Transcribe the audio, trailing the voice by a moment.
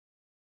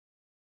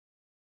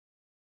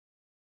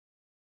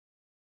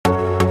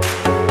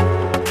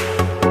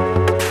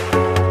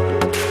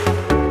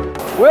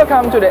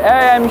Welcome to the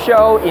AIM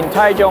show in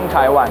Taichung,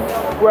 Taiwan.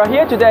 We are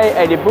here today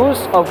at the booth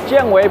of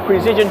Jianwei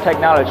Precision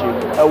Technology,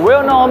 a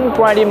well-known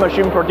grinding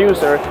machine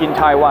producer in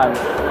Taiwan.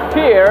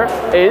 Here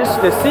is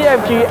the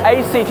CFG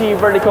ACT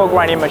vertical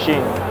grinding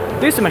machine.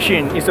 This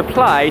machine is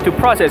applied to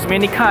process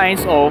many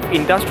kinds of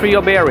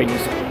industrial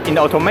bearings in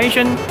the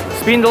automation,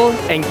 spindle,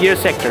 and gear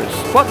sectors.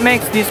 What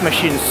makes this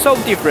machine so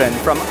different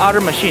from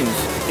other machines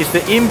is the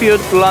inbuilt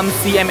plumb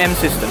CMM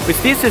system.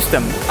 With this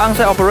system,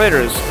 on-site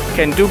operators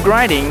can do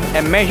grinding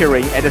and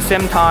measuring at the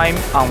same time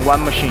on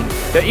one machine.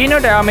 The inner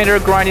diameter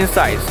grinding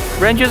size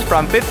ranges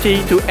from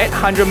 50 to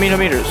 800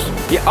 millimeters.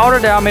 The outer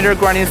diameter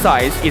grinding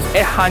size is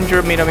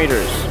 800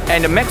 millimeters,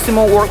 and the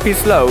maximum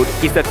workpiece load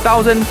is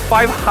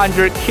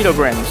 1,500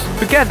 kilograms.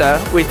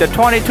 Together with the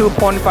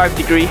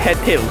 22.5-degree head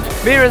tilt,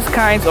 various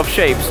kinds of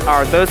shapes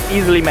are thus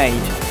easily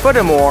made.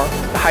 Furthermore,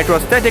 the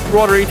hydrostatic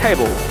rotary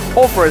table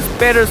offers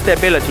better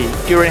stability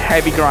during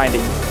heavy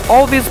grinding.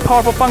 All these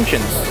powerful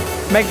functions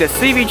make the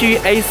CVG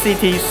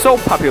ACT so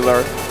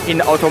popular in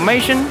the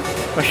automation,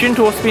 machine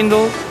tool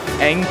spindle,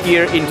 and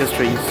gear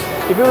industries.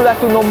 If you would like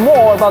to know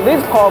more about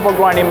this powerful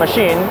grinding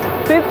machine,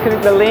 please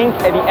click the link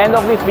at the end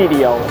of this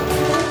video.